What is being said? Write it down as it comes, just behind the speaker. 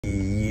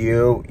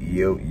Yo,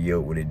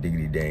 what a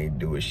diggity dang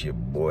do, it's your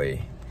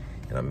boy.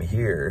 And I'm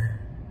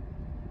here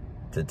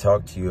to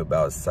talk to you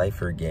about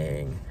Cypher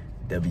Gang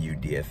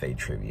Wdfa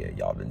trivia.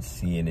 Y'all been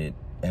seeing it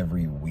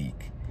every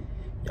week.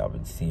 Y'all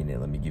been seeing it.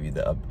 Let me give you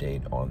the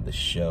update on the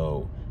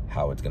show,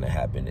 how it's gonna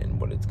happen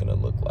and what it's gonna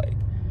look like.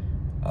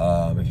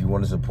 If you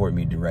want to support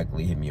me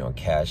directly, hit me on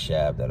Cash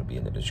App. That'll be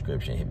in the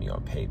description. Hit me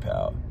on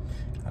PayPal.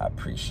 I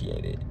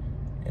appreciate it.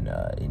 And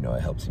you know,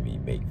 it helps me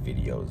make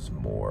videos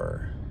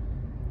more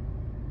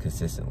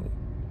consistently.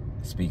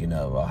 Speaking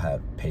of, I'll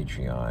have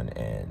Patreon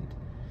and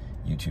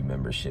YouTube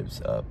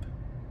memberships up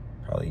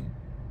probably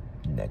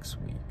next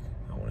week,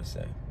 I want to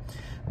say.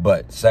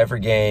 But Cypher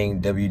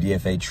Gang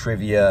Wdfa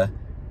trivia,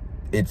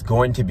 it's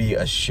going to be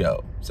a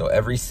show. So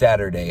every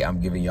Saturday I'm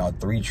giving y'all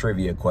 3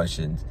 trivia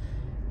questions,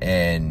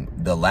 and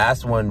the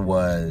last one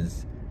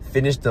was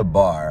finish the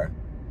bar.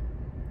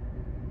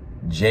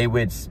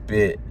 Jwid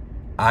spit,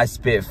 I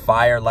spit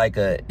fire like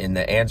a, and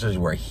the answers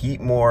were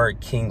Heatmore,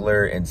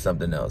 Kingler, and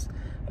something else.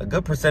 A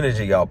good percentage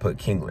of y'all put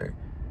Kingler.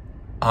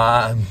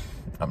 I'm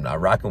not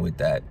rocking with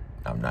that.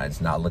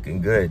 It's not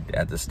looking good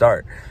at the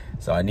start.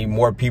 So I need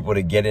more people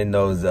to get in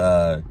those,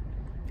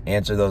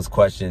 answer those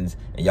questions,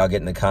 and y'all get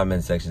in the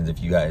comment sections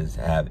if you guys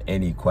have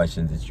any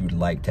questions that you'd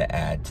like to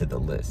add to the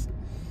list.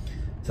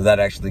 So that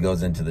actually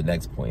goes into the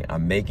next point.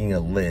 I'm making a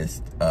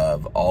list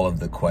of all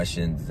of the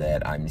questions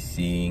that I'm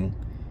seeing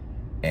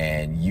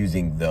and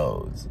using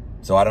those.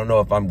 So I don't know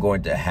if I'm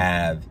going to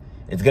have,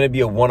 it's going to be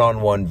a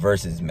one-on-one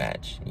versus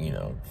match, you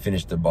know,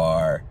 finish the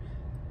bar,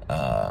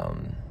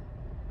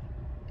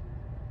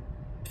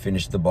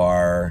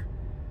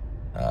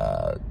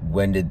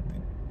 when did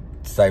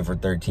Cypher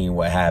 13,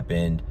 what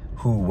happened,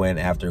 who went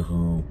after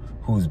who,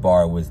 whose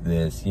bar was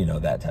this, you know,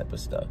 that type of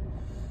stuff.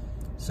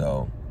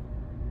 So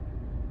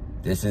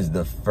this is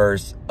the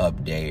first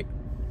update,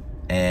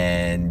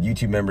 and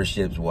YouTube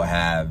memberships will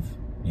have,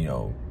 you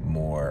know,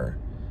 more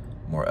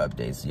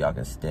updates, so y'all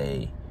can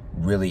stay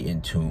really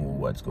in tune with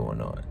what's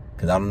going on.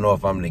 Because I don't know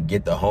if I'm going to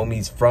get the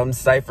homies from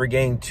Cypher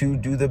Gang to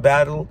do the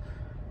battle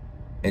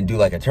and do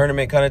like a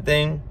tournament kind of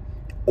thing,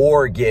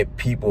 or get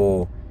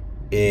people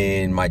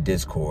in my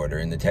Discord or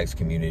in the text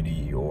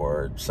community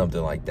or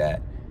something like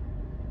that,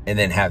 and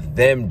then have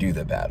them do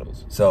the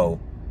battles. So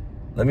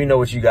let me know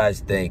what you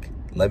guys think.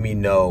 Let me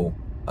know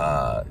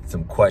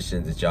some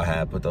questions that y'all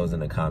have. Put those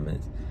in the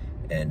comments,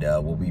 and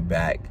we'll be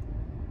back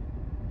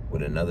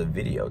with another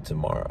video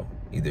tomorrow,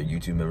 either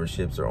YouTube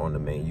memberships or on the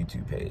main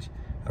YouTube page.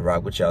 I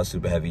rock with y'all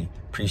super heavy.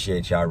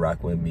 Appreciate y'all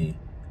rocking with me.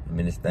 I'm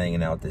in this thing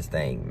and out this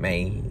thing,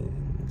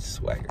 man.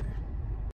 Swagger.